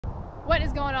What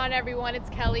is going on, everyone? It's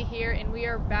Kelly here, and we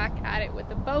are back at it with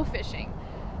the bow fishing.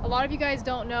 A lot of you guys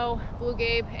don't know, Blue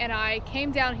Gabe and I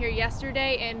came down here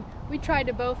yesterday and we tried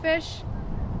to bow fish.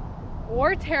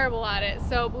 We're terrible at it.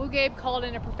 So Blue Gabe called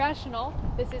in a professional.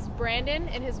 This is Brandon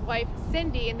and his wife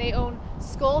Cindy, and they own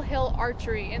Skull Hill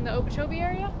Archery in the Okeechobee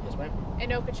area? Yes, ma'am.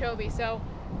 In Okeechobee. So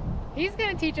he's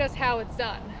gonna teach us how it's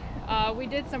done. We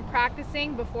did some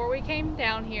practicing before we came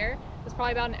down here. It was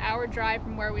probably about an hour drive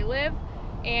from where we live.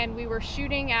 And we were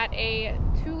shooting at a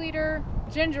 2-liter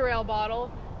ginger ale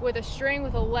bottle with a string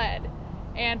with a lead.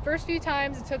 And first few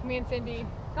times it took me and Cindy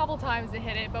a couple times to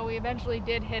hit it, but we eventually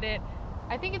did hit it.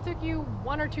 I think it took you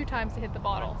 1 or 2 times to hit the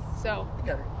bottle. So I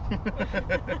got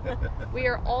it. we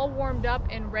are all warmed up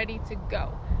and ready to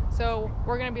go. So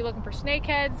we're gonna be looking for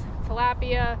snakeheads,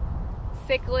 tilapia,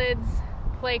 cichlids,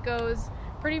 plecos,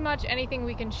 pretty much anything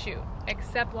we can shoot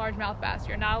except largemouth bass.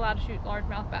 You're not allowed to shoot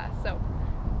largemouth bass. So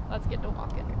let's get to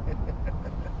walking.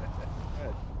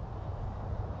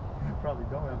 You probably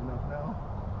don't have enough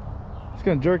now. It's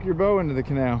gonna jerk your bow into the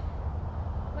canal.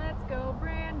 Let's go,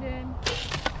 Brandon.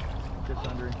 Just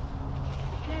under him.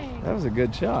 Dang. That was a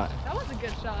good shot. That was a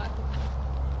good shot.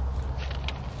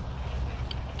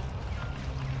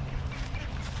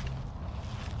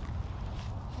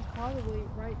 She's probably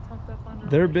right tucked up under.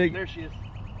 They're her. big. There she is.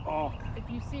 Oh, If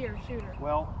you see her, shoot her.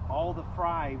 well, all the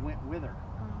fry went with her.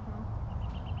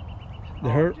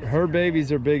 Her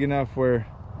babies are big enough where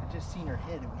I just seen her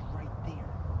head. It was right there.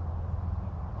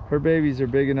 her babies are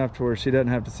big enough to where she doesn't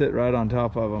have to sit right on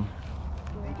top of them.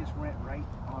 They just went right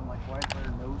on, like right where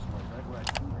her nose was, right where I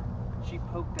seen her. She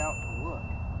poked out to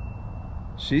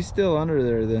look. She's still under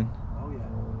there then. Oh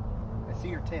yeah. I see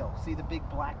her tail. See the big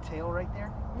black tail right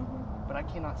there? But I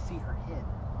cannot see her head.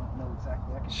 I don't know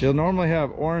exactly. I can She'll normally have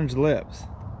orange lips.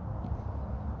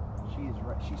 She is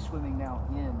right. She's swimming now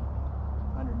in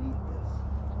underneath this.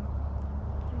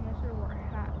 Dang, I should have worn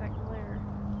a hat, that glare.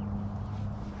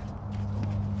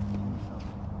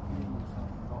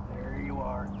 Oh, there you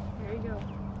are. There you go.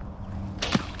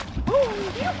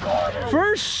 Oh, you got her!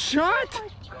 First shot? Oh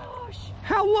my gosh!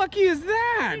 How lucky is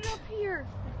that? Right up here.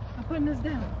 I'm putting this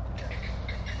down.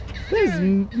 This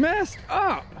is messed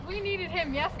up. We needed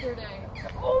him yesterday.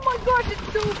 Oh my gosh,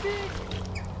 it's so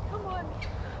big. Come on.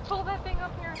 Pull that thing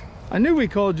up here. I knew we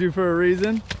called you for a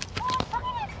reason.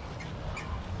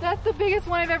 That's the biggest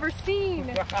one I've ever seen.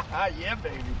 Yeah,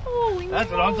 baby. Holy That's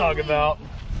what I'm talking moly. about.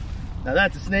 Now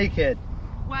that's a snakehead.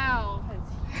 Wow.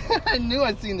 I knew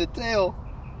I'd seen the tail.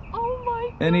 Oh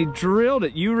my god. And he drilled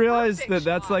it. You realize Perfect that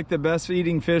that's shot. like the best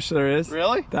eating fish there is?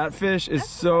 Really? That fish is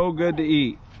so good to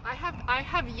eat. I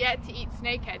have yet to eat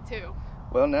snakehead too.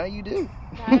 Well, now you do.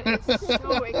 That is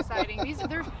so exciting.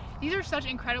 These are such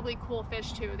incredibly cool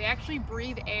fish too. They actually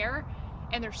breathe air,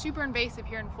 and they're super invasive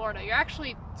here in Florida. You're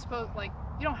actually supposed, like,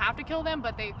 you don't have to kill them,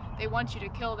 but they want you to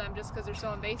kill them just because they're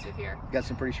so invasive here. Got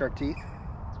some pretty sharp teeth.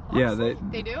 Yeah, Honestly,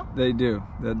 they do. They do.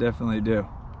 They definitely do.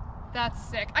 That's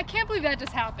sick. I can't believe that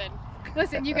just happened.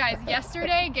 Listen, you guys,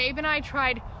 yesterday Gabe and I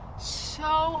tried so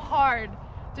hard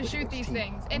to shoot these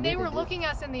things, and they were looking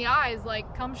us in the eyes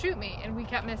like, come shoot me, and we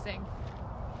kept missing.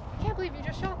 I can't believe you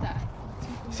just shot that.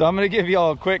 So I'm gonna give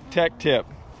y'all a quick tech tip.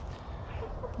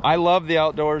 I love the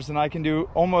outdoors and I can do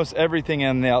almost everything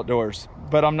in the outdoors,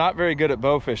 but I'm not very good at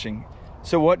bow fishing.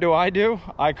 So what do?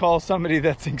 I call somebody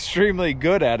that's extremely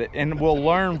good at it and will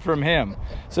learn from him.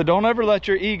 So don't ever let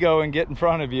your ego and get in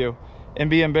front of you and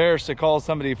be embarrassed to call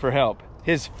somebody for help.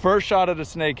 His first shot at a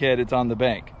snakehead, it's on the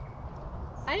bank.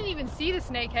 I didn't even see the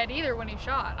snakehead either when he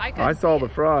shot. I saw the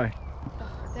fry.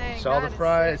 Dang, Saw the that is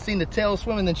fry. I sick. seen the tail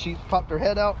swimming, then she popped her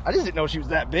head out. I just didn't know she was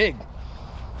that big.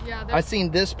 Yeah, I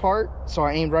seen this part, so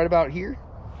I aimed right about here,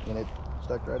 and it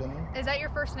stuck right in there. Is that your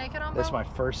first snakehead on bow? That's my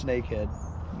first snakehead.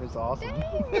 It was awesome.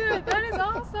 Dang, that is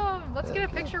awesome. Let's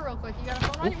get a picture real quick. You got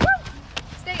a phone on you? Woo!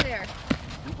 Stay there.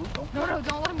 No,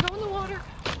 don't let him go in the water.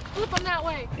 Flip them that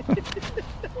way.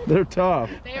 They're tough.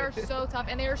 They are so tough,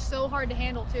 and they are so hard to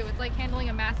handle too. It's like handling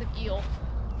a massive eel.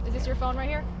 Is this your phone right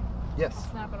here? Yes.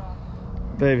 Snap it off.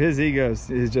 Babe, his ego is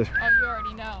just... Oh, you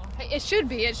already know. Hey, it should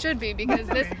be because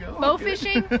this you go. bow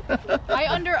fishing,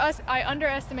 I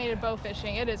underestimated bow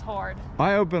fishing. It is hard.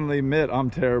 I openly admit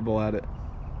I'm terrible at it.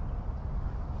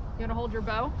 You wanna hold your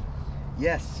bow?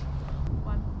 Yes.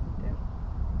 1,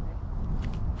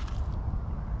 2.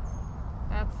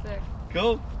 That's sick.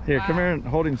 Cool. Here, come here and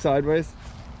hold him sideways.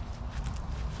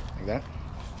 Like that.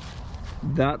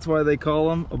 That's why they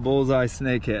call him a bullseye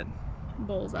snakehead.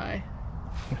 Bullseye.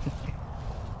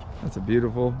 That's a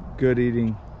beautiful, good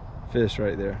eating fish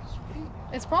right there.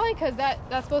 It's probably because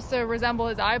that's supposed to resemble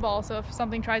his eyeball, so if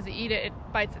something tries to eat it, it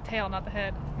bites the tail, not the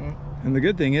head. And the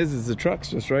good thing is the truck's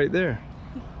just right there.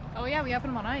 Oh yeah, we open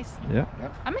them on ice. Yeah.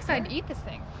 Yep. I'm excited to eat this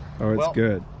thing. Oh, it's Well,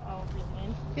 good. I'll reel it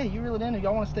in. Yeah, you reel it in. If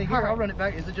y'all want to stay here, All right. I'll run it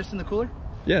back. Is it just in the cooler?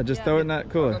 Yeah, just throw it in that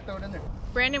I'll cooler. throw it in there.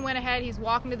 Brandon went ahead, he's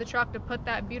walking to the truck to put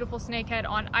that beautiful snakehead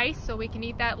on ice so we can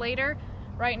eat that later.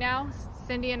 Right now,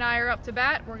 Cindy and I are up to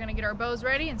bat. We're gonna get our bows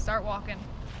ready and start walking.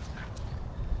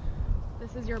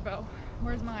 This is your bow.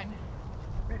 Where's mine?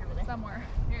 Right over there. Somewhere.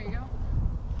 Here you go.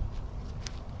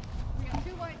 We got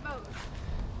 2 white bows.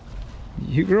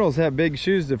 You girls have big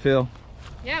shoes to fill.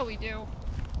 Yeah, we do.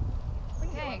 We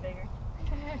can get Dang. one bigger.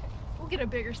 We'll get a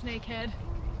bigger snakehead.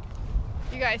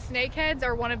 You guys, snakeheads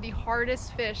are one of the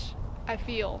hardest fish, I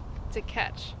feel, to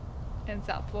catch in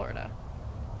South Florida.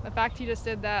 The fact you just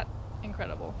did that,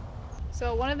 incredible.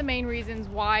 So one of the main reasons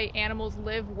why animals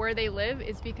live where they live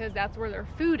is because that's where their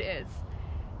food is.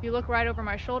 If you look right over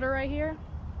my shoulder right here,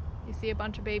 you see a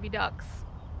bunch of baby ducks.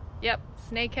 Yep,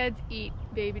 snakeheads eat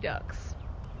baby ducks.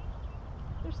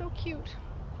 They're so cute.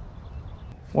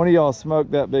 One of y'all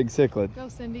smoked that big cichlid. Go,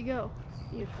 Cindy, go.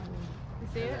 See if You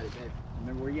see it?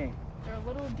 Remember where you aim. They're a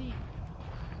little deep.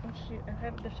 oh shoot, I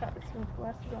have the shot that's been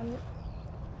blasted on it.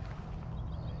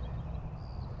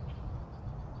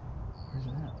 Where's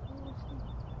it at?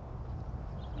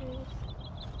 Shoot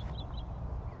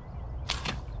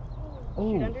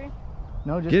Oh, under him?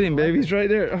 no, just Get him, baby. He's right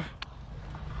there. Oh.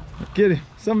 Get him.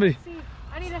 Somebody. See,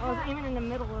 I need a I was hat. aiming in the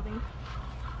middle of him.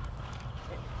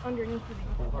 Underneath of him.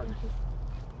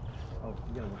 Oh,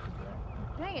 you gotta look at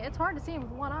that. Dang it, it's hard to see him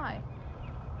with one eye.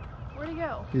 Where'd he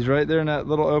go? He's right there in that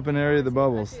little open area of the I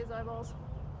bubbles. see his eyeballs.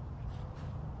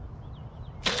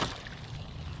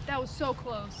 That was so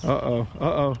close. Uh-oh.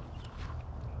 Uh-oh.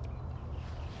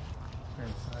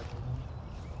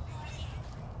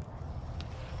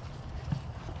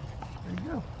 There you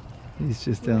go. He's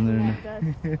just down there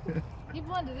now. He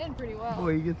blended in pretty well.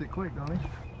 Boy, he gets it quick, don't he?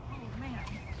 Oh, man.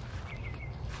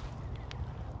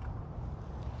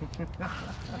 Man,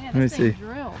 Let me this thing's see.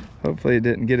 drilled. Hopefully it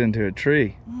didn't get into a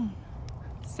tree.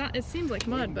 It seems like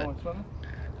mud, but Going swimming?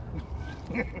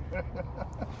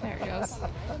 there it goes.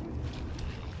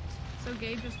 So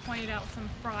Gabe just pointed out some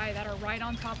fry that are right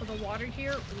on top of the water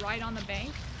here, right on the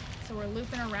bank. So we're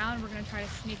looping around. We're going to try to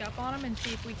sneak up on them and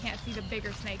see if we can't see the bigger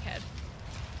snakehead.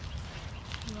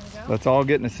 You want to go? Let's all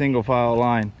get in a single file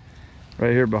line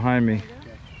right here behind me.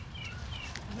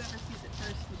 Whoever sees it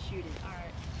first can shoot it.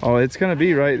 Alright. Oh, it's going to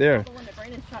be right there. The one that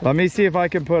Brandon shot. Let me see if I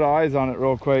can put eyes on it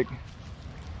real quick.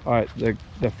 All right,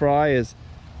 the fry is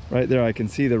right there. I can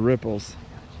see the ripples.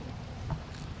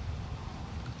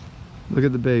 Look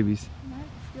at the babies. I might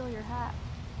steal your hat.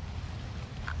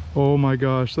 Oh my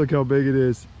gosh, look how big it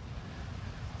is.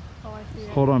 Oh, I see it.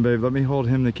 Hold on, babe. Let me hold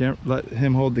him the camera. Let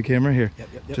him hold the camera here. Yep.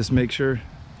 Just make sure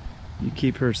you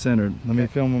keep her centered. Let me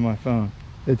film with my phone.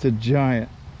 It's a giant.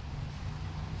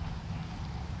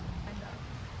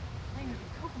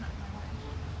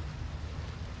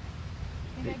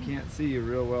 They can't see you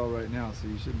real well right now, so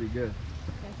you should be good.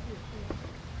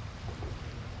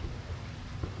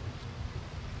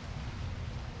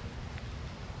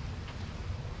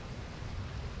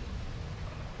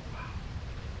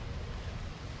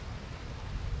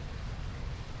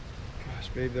 Gosh,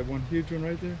 babe, that one huge one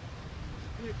right there?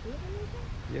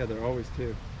 Yeah, they're always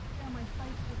two. Yeah, my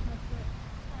sight's just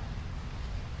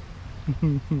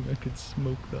messed up. I could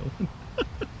smoke though.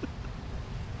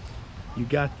 You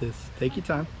got this. Take your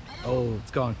time. Oh,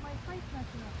 it's gone. My sight's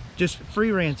messing up. Just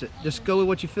free range it. Just go with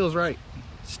what you feels right.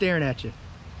 Staring at you.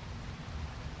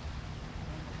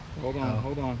 Hold on,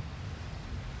 hold on.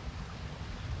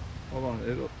 Hold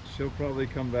on, she'll probably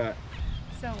come back.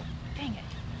 So, dang it.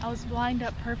 I was lined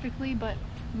up perfectly, but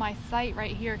my sight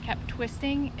right here kept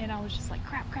twisting and I was just like,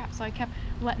 crap. So I kept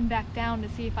letting back down to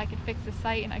see if I could fix the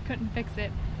sight and I couldn't fix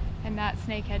it. And that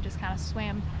snakehead just kind of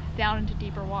swam down into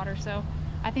deeper water. So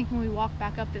I think when we walk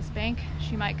back up this bank,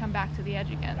 she might come back to the edge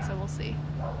again. So we'll see.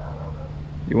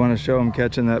 You want to show them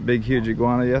catching that big, huge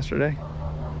iguana yesterday?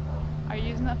 Are you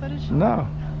using that footage? No.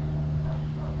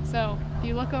 So if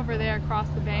you look over there across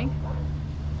the bank,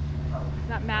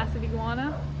 that massive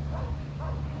iguana.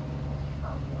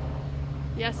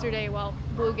 Yesterday, while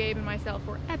Blue Gabe and myself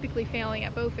were epically failing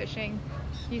at bow fishing,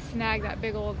 he snagged that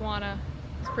big old iguana.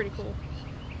 It's pretty cool.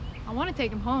 I want to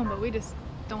take him home, but we just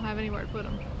don't have anywhere to put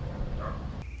him.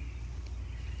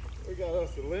 We got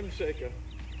us a limb shaker.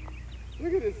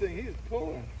 Look at this thing, he's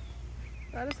pulling.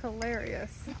 That is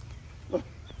hilarious.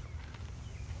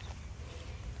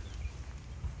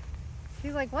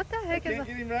 He's like, what the I heck is can't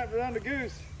get him wrapped around the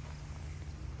goose.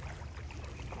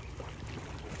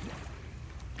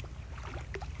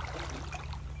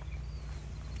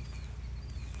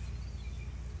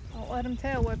 Don't let him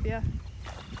tail whip you.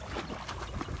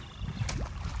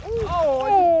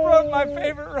 Oh, my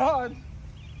favorite rod.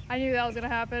 I knew that was gonna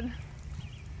happen.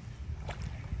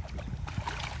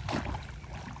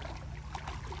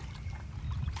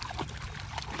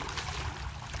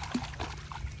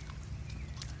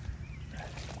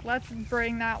 Let's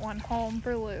bring that one home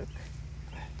for Luke.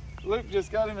 Luke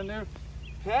just got him a new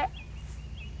pet.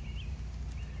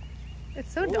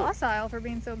 It's so docile for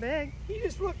being so big. He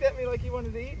just looked at me like he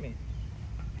wanted to eat me.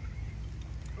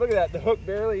 Look at that, the hook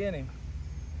barely in him.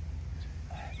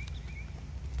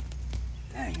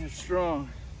 Dang, it's strong.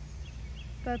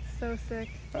 That's so sick.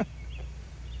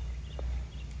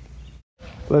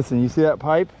 Listen, you see that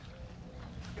pipe?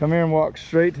 Come here and walk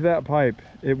straight to that pipe.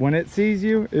 When it sees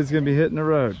you, it's gonna be hitting the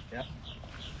road. Yeah.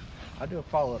 I'll do a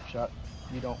follow-up shot.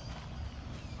 You don't.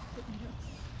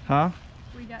 Huh?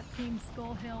 We got Team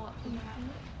Skull Hill up in that.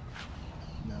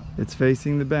 No. It's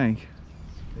facing the bank.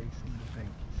 Facing the bank.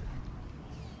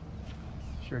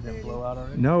 Sure it didn't blow out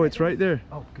already? No, it's right there.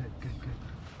 Oh, good, good, good.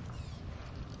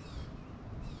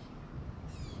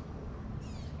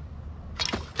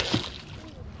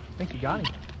 I think you got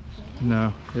him.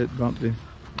 No, it bumped him.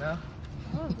 No?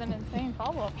 That was an insane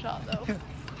follow-up shot though.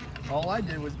 All I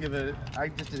did was I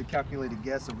just did a calculated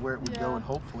guess of where it would go, and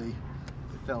hopefully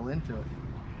it fell into it.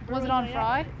 Was it on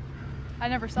fry? I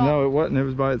never saw No, it. it wasn't. It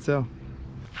was by itself.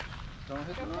 Don't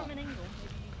hit the rock.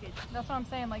 That's what I'm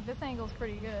saying. Like, this angle's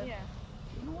pretty good. Yeah.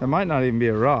 It might not even be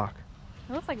a rock.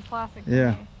 It looks like a plastic.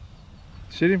 Yeah. To me.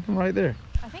 Shoot him from right there.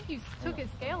 I think you took his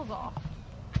scales off.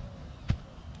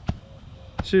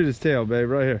 Shoot his tail, babe,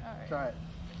 right here. All right. Try it.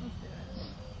 Let's do it.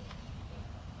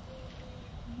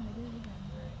 I'm gonna do it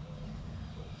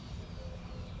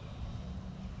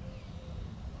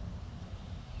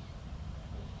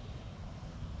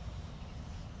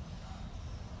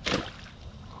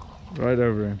again. Right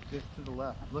over him. Just to the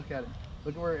left. Look at it.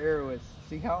 Look at where your arrow is.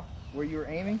 See how? Where you were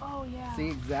aiming? Oh yeah. See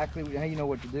exactly how you know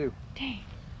what to do. Dang.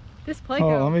 This Placo.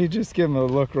 Oh, let me just give him a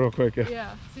look real quick.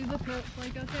 Yeah. See the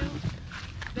Placo tail?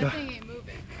 That thing ain't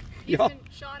moving. He's Yeah. been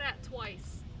shot at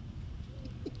twice.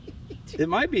 It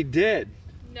might be dead.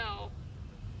 No.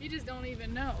 He just don't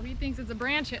even know. He thinks it's a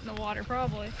branch hitting the water,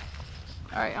 probably.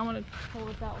 All right, I'm gonna pull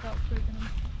this out without freaking him.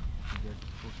 Good.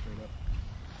 Pull straight up.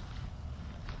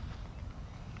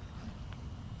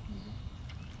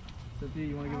 Sophia,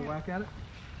 you want to give a whack at it?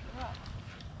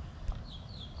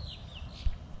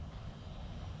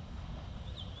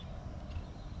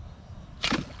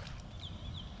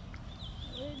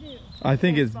 I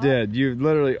think it's dead. You're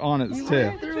literally on its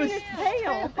tip. Through his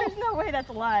tail. There's no way that's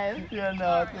alive. Yeah, no,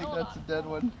 I think that's a dead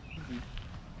one.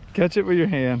 Catch it with your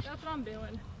hand. That's what I'm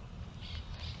doing.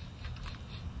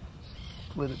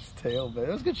 Split its tail, but it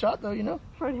was a good shot though, you know?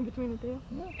 Right in between the tail.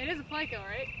 It is a Placo,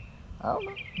 right? I don't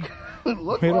know. It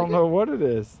looks We like don't know what it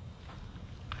is.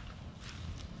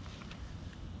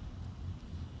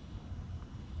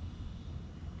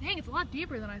 Dang, it's a lot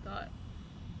deeper than I thought.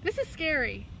 This is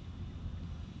scary.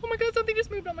 Oh my god, something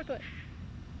just moved on my foot.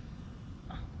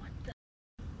 Oh, what the?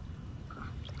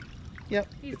 Yep.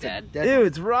 He's it's dead. Ew,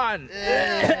 it's rotten.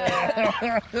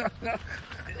 That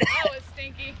was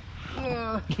stinky.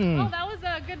 Oh, that was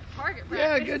a good target practice.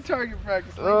 Yeah, good target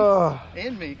practice. Ugh.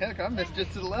 And me. Heck, I missed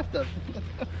just to the left of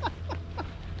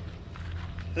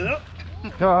it.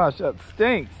 Gosh, that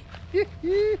stinks. There he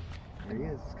is.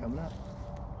 It's coming up.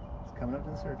 It's coming up to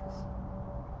the surface.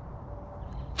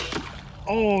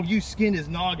 Oh, you skinned his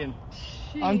noggin.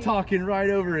 Jeez. I'm talking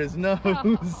right over his nose.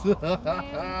 Man.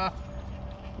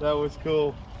 That was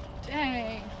cool.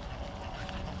 Dang.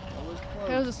 That was It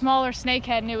close. was a smaller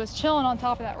snakehead and it was chilling on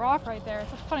top of that rock right there.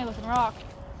 It's a funny looking rock.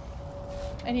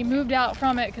 And he moved out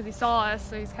from it because he saw us,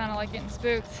 so he's kind of like getting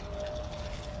spooked.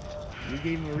 We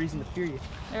gave him a reason to fear you.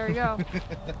 There we go.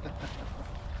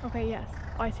 Okay, yes.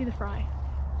 Oh, I see the fry.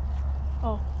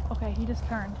 Oh, okay, he just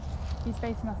turned. He's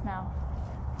facing us now.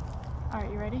 All right,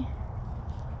 you ready?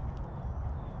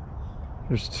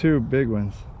 There's two big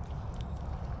ones.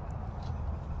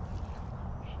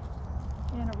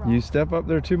 In a rock. You step up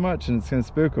there too much and it's gonna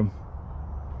spook them.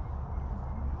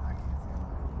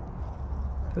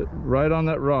 Right on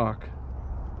that rock.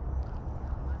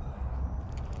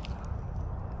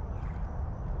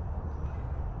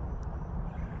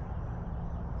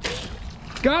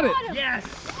 Got it! Yes!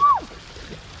 Woo!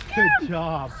 Good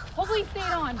job. Hopefully he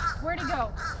stayed on. Where'd he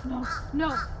go? No,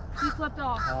 no. He flipped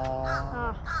off.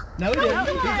 No, he didn't.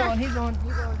 he's He's there. on, he's on.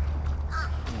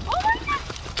 Oh my god!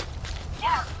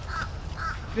 Yes!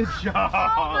 Good job.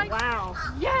 Oh my Wow.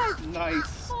 Yes!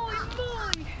 Nice. Holy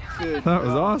moly! Good. That was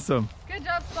job. awesome. Good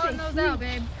job spotting those out,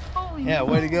 babe. Holy Yeah,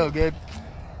 moly. way to go, Gabe.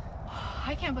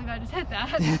 I can't believe I just hit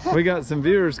that. We got some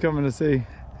viewers coming to see.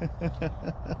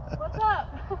 What's up?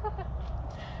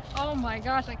 Oh my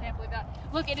gosh, I can't believe that.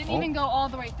 Look, it didn't even go all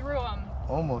the way through them.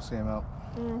 Almost came out.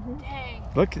 Dang.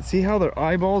 Look, see how their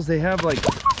eyeballs, they have like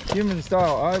human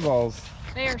style eyeballs.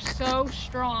 They are so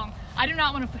strong. I do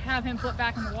not want to have him flip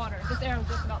back in the water. This arrow's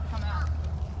just about to come out.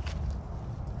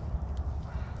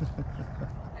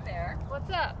 Hi there.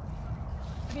 What's up?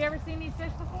 Have you ever seen these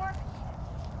fish before?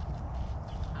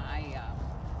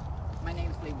 My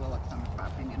name's Lee Willicks. I'm a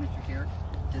property manager here.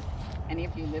 Does any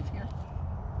of you live here?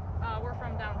 We're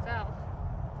from down south.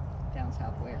 Down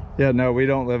south where? Yeah, no, we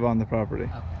don't live on the property.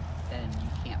 Okay. Then you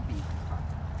can't be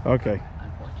talking, Okay.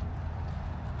 unfortunately.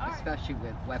 All right. Especially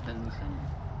with weapons and,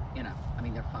 you know, I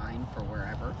mean, they're fine for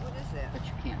wherever. What is that? But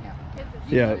you can't have them.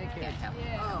 Yeah. You can't have them.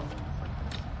 Yeah. Oh.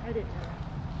 I didn't know.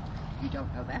 You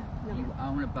don't know that? No. You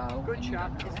own a bow. Good and you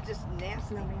job. don't know It's that? just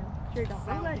nasty. No, ma'am. Sure don't.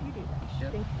 I'll let you do that. You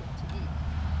should. Thank you. To eat.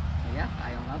 Yeah,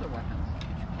 I own other weapons,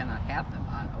 but you cannot have them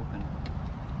on open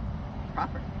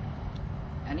property.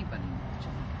 Anybody should.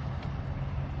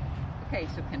 Okay,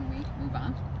 so can we move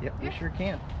on? Yep, you sure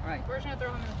can. All right. We're just gonna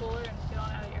throw him in the cooler and get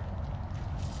on out of here.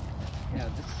 No,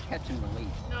 this is catch and release.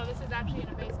 No, this is actually an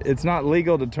invasive. It's not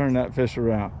legal to turn that fish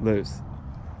around loose.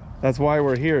 That's why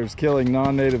we're here, is killing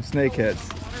non-native snakeheads.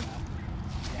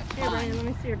 That's Here, fine, Ryan, let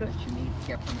me see your book. but you need to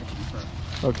get permission first.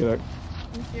 Okay. Let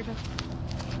me see your book.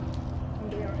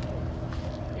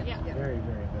 Yeah. Very,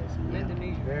 very invasive.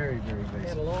 Indonesia. Very, very Had a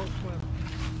invasive. long swim.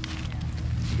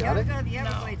 You got it? Go to the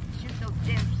Everglades and shoot those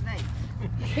damn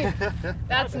snakes.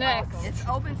 That's next. It's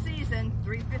open season,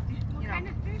 350. You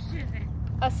know. fish is it?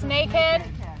 A snakehead.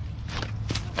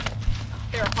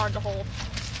 They're hard to hold.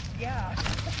 Yeah.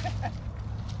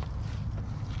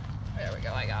 There we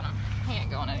go, I got him. He ain't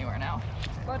going anywhere now.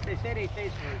 But they say they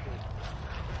taste very good.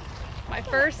 My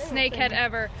first snakehead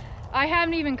ever. I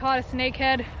haven't even caught a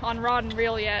snakehead on rod and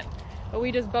reel yet, but we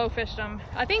just bow fished them.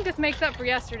 I think this makes up for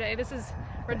yesterday. This is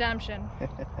redemption.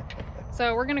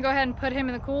 So we're gonna go ahead and put him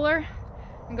in the cooler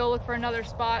and go look for another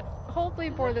spot, hopefully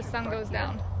before the sun goes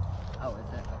down. Oh, is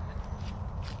that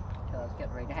okay? So let's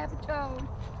get ready to have a toad.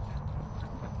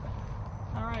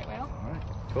 All right, well, All right.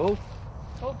 Cool.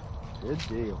 cool. Good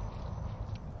deal.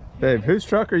 Babe, whose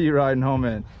truck are you riding home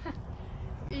in?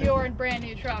 Your brand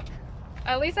new truck.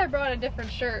 At least I brought a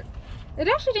different shirt. It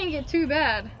actually didn't get too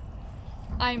bad.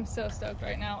 I'm so stoked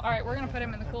right now. All right, we're gonna put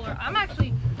him in the cooler. I'm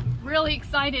actually really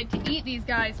excited to eat these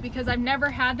guys because I've never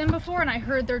had them before and I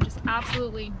heard they're just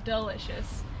absolutely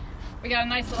delicious. We got a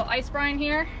nice little ice brine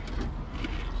here.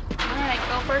 All right,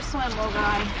 go for a swim, little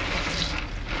guy.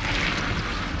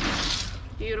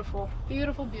 Beautiful,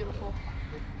 beautiful, beautiful.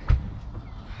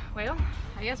 Well,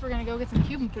 I guess we're gonna go get some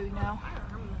Cuban food now.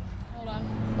 Hold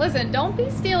on. Listen, don't be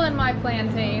stealing my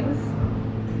plantains.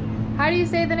 How do you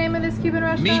say the name of this Cuban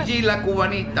restaurant? Michi La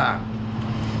Cubanita,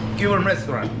 Cuban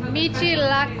restaurant. Michi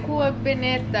La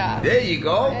Cubanita. There you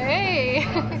go. Hey!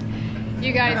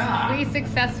 You guys, we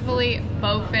successfully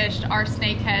bow fished our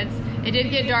snakeheads. It did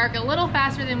get dark a little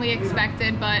faster than we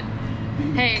expected, but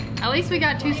hey, at least we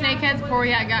got 2 snakeheads before we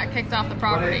got kicked off the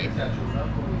property.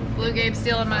 Blue Gabe's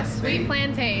stealing my sweet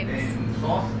plantains.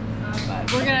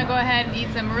 But we're gonna go ahead and eat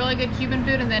some really good Cuban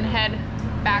food and then head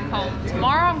back home.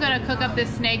 Tomorrow I'm gonna cook up this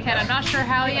snakehead. I'm not sure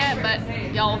how yet,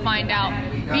 but y'all will find out.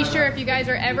 Be sure if you guys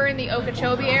are ever in the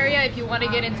Okeechobee area, if you want to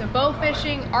get into bow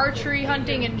fishing, archery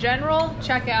hunting in general,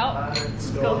 check out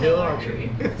Skull Hill Archery.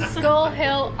 Skull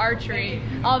Hill Archery.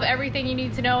 I'll have everything you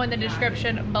need to know in the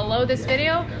description below this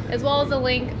video, as well as a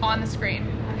link on the screen.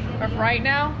 But for right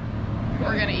now,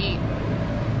 we're gonna eat.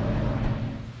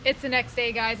 It's the next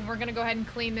day, guys, and we're gonna go ahead and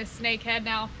clean this snakehead.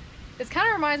 Now, this kind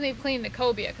of reminds me of cleaning the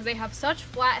cobia because they have such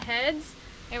flat heads,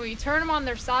 and when you turn them on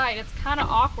their side, it's kind of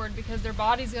awkward because their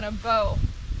body's gonna bow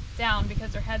down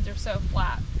because their heads are so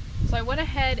flat. So I went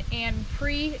ahead and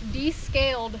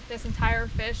descaled this entire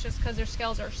fish just because their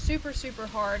scales are super, super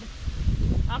hard.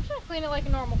 I'm just gonna clean it like a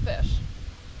normal fish.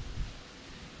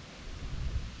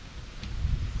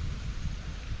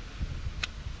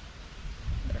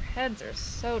 Their heads are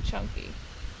so chunky.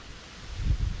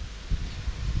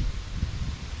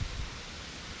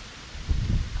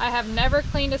 I have never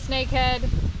cleaned a snakehead.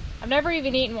 I've never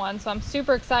even eaten one, so I'm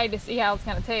super excited to see how it's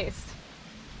gonna taste.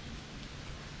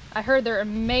 I heard they're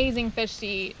amazing fish to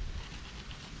eat.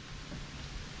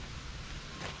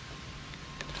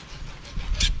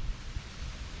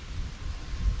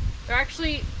 They're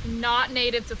actually not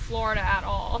native to Florida at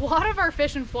all. A lot of our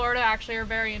fish in Florida actually are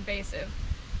very invasive.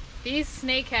 These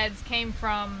snakeheads came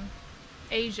from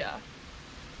Asia.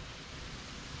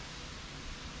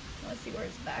 Let's see where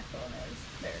his backbone is.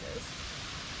 There it is.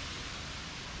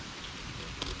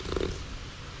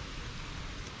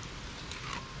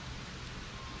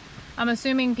 I'm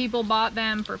assuming people bought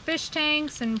them for fish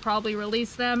tanks and probably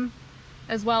released them,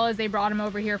 as well as they brought him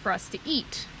over here for us to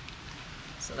eat.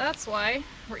 So that's why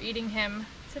we're eating him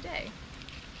today.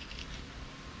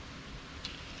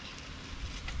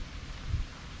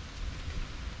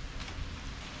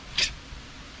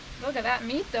 Look at that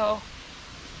meat though.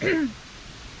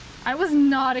 I was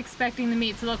not expecting the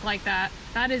meat to look like that.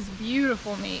 That is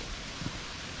beautiful meat.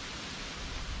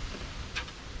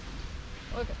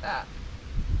 Look at that.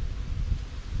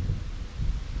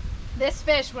 This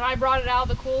fish, when I brought it out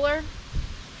of the cooler,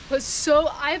 was so,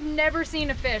 I've never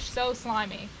seen a fish so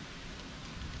slimy.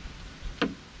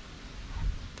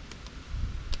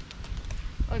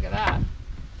 Look at that.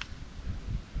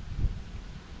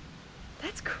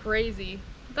 That's crazy.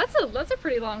 That's a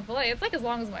pretty long fillet. It's like as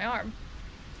long as my arm.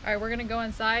 All right, we're gonna go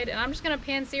inside and I'm just gonna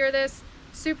pan sear this.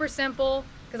 Super simple,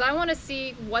 because I wanna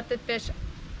see what the fish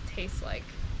tastes like.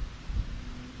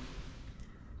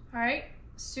 All right,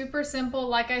 super simple.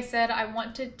 Like I said, I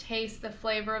want to taste the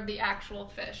flavor of the actual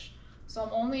fish. So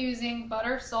I'm only using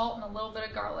butter, salt, and a little bit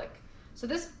of garlic. So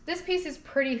this piece is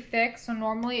pretty thick, so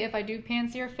normally if I do pan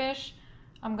sear fish,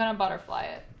 I'm gonna butterfly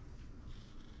it.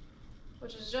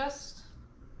 Which is just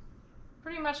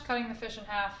pretty much cutting the fish in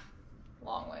half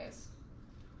long ways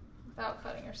without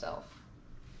cutting yourself.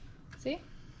 See?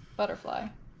 Butterfly.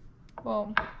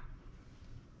 Boom.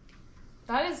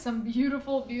 That is some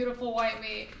beautiful, beautiful white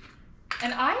meat.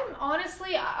 And I'm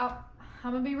honestly, I'm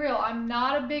gonna be real, I'm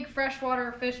not a big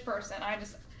freshwater fish person. I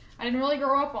didn't really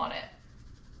grow up on it.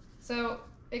 So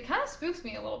it kind of spooks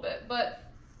me a little bit, but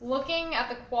looking at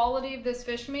the quality of this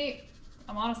fish meat,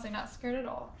 I'm honestly not scared at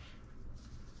all.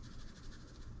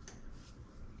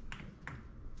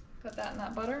 Put that in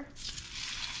that butter.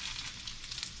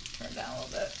 Turn it down a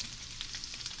little bit.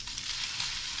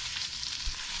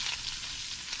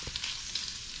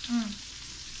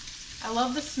 I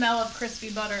love the smell of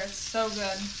crispy butter. It's so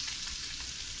good.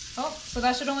 Oh, so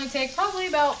that should only take probably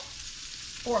about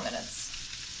 4 minutes.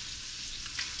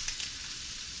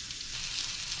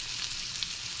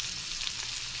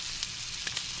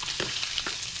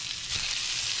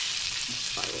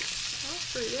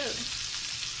 That's pretty good.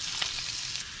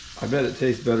 I bet it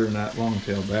tastes better than that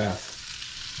longtail bass.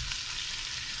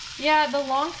 Yeah, the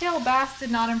longtail bass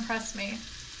did not impress me.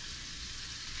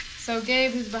 So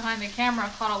Gabe, who's behind the camera,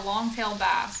 caught a longtail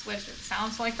bass, which it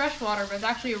sounds like freshwater, but it's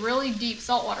actually a really deep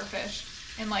saltwater fish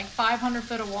in like 500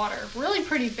 foot of water. Really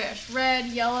pretty fish, red,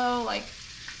 yellow, like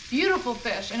beautiful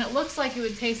fish, and it looks like it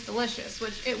would taste delicious,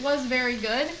 which it was very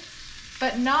good,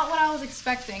 but not what I was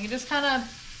expecting. It just kind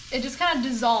of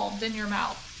dissolved in your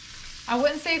mouth. I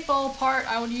wouldn't say fall apart,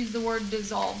 I would use the word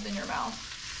dissolved in your mouth.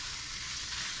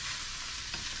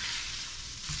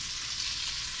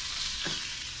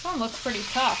 This one looks pretty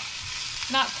tough.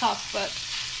 Not tough, but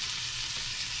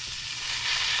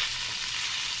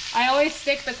I always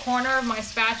stick the corner of my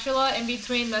spatula in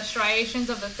between the striations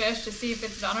of the fish to see if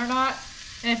it's done or not.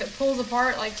 And if it pulls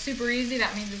apart like super easy,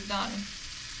 that means it's done.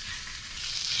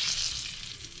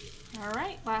 All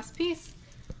right, last piece.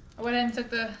 I went ahead and took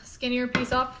the skinnier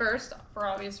piece off first for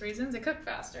obvious reasons. It cooked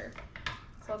faster.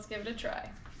 So let's give it a try.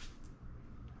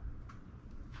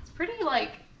 It's pretty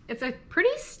it's a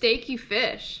pretty steaky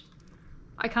fish.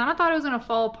 I kind of thought it was gonna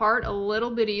fall apart a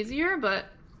little bit easier, but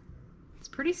it's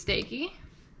pretty steaky.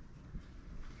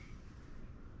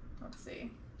 Let's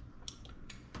see.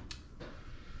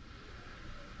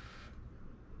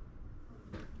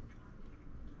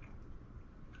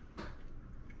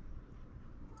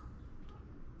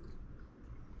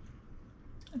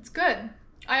 It's good.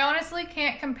 I honestly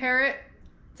can't compare it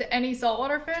to any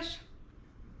saltwater fish.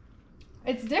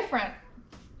 It's different.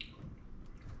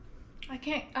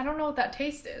 I don't know what that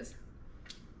taste is.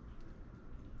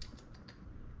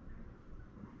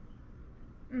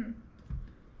 I don't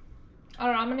know,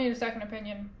 I'm gonna need a second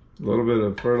opinion. A little bit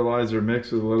of fertilizer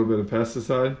mixed with a little bit of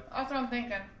pesticide. That's what I'm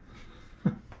thinking.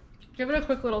 Give it a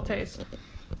quick little taste.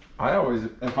 I always,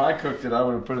 if I cooked it, I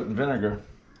would have put it in vinegar.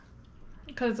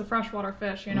 Because it's a freshwater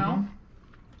fish, you know?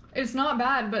 It's not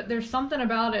bad, but there's something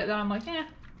about it that I'm like, eh.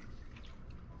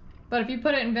 But if you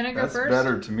put it in vinegar That's first.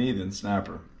 better to me than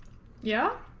snapper.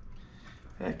 Yeah?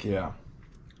 Heck yeah.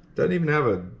 Doesn't even have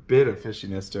a bit of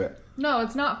fishiness to it. No,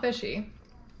 it's not fishy.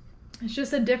 It's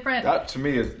just a different... That to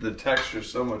me is the texture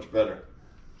so much better.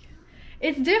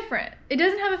 It's different. It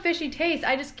doesn't have a fishy taste.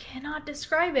 I just cannot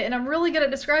describe it. And I'm really good at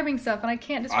describing stuff and I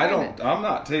can't describe it. I'm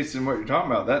not tasting what you're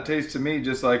talking about. That tastes to me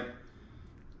just like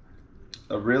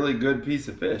a really good piece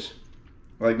of fish.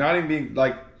 Like not even being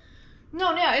like...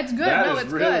 No, yeah, it's good. That no, is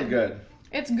it's really good. good.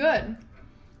 It's good.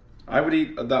 I would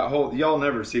eat that whole... Y'all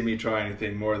never see me try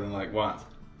anything more than like once.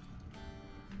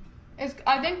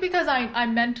 I think because I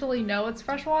mentally know it's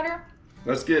freshwater.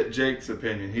 Let's get Jake's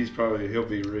opinion. He'll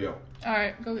be real. All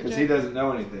right, go get Because Jake. he doesn't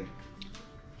know anything.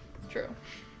 True.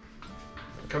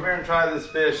 Come here and try this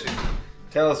fish and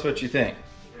tell us what you think.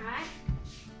 Alright.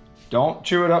 Don't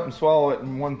chew it up and swallow it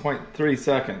in 1.3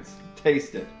 seconds.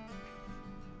 Taste it.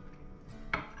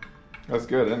 That's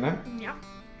good, isn't it? Yeah.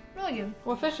 Really good.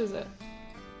 What fish is it?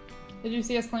 Did you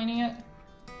see us cleaning it?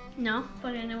 No,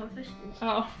 but I know what fish it is.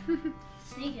 Oh.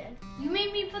 Snakehead. You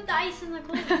made me put the ice in the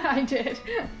cold. I did.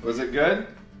 Was it good?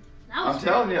 That was I'm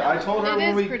telling you, I told her It when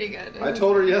is we. pretty good. I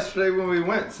told her yesterday when we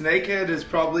went. Snakehead is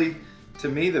probably, to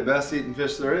me, the best eating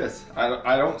fish there is.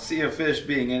 I don't see a fish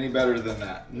being any better than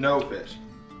that. No fish.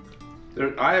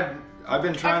 I've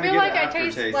been trying to feel get like an I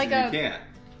aftertaste, taste like and you can't.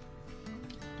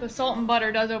 The salt and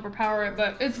butter does overpower it,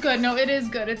 but it's good. No, it is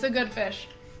good. It's a good fish.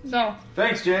 So.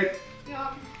 Thanks, Jake.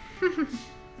 Yeah.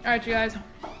 Alright, you guys.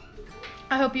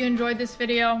 I hope you enjoyed this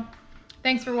video.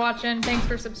 Thanks for watching. Thanks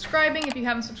for subscribing. If you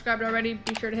haven't subscribed already,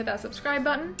 be sure to hit that subscribe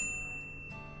button.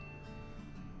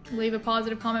 Leave a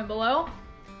positive comment below.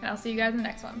 And I'll see you guys in the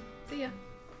next one. See ya.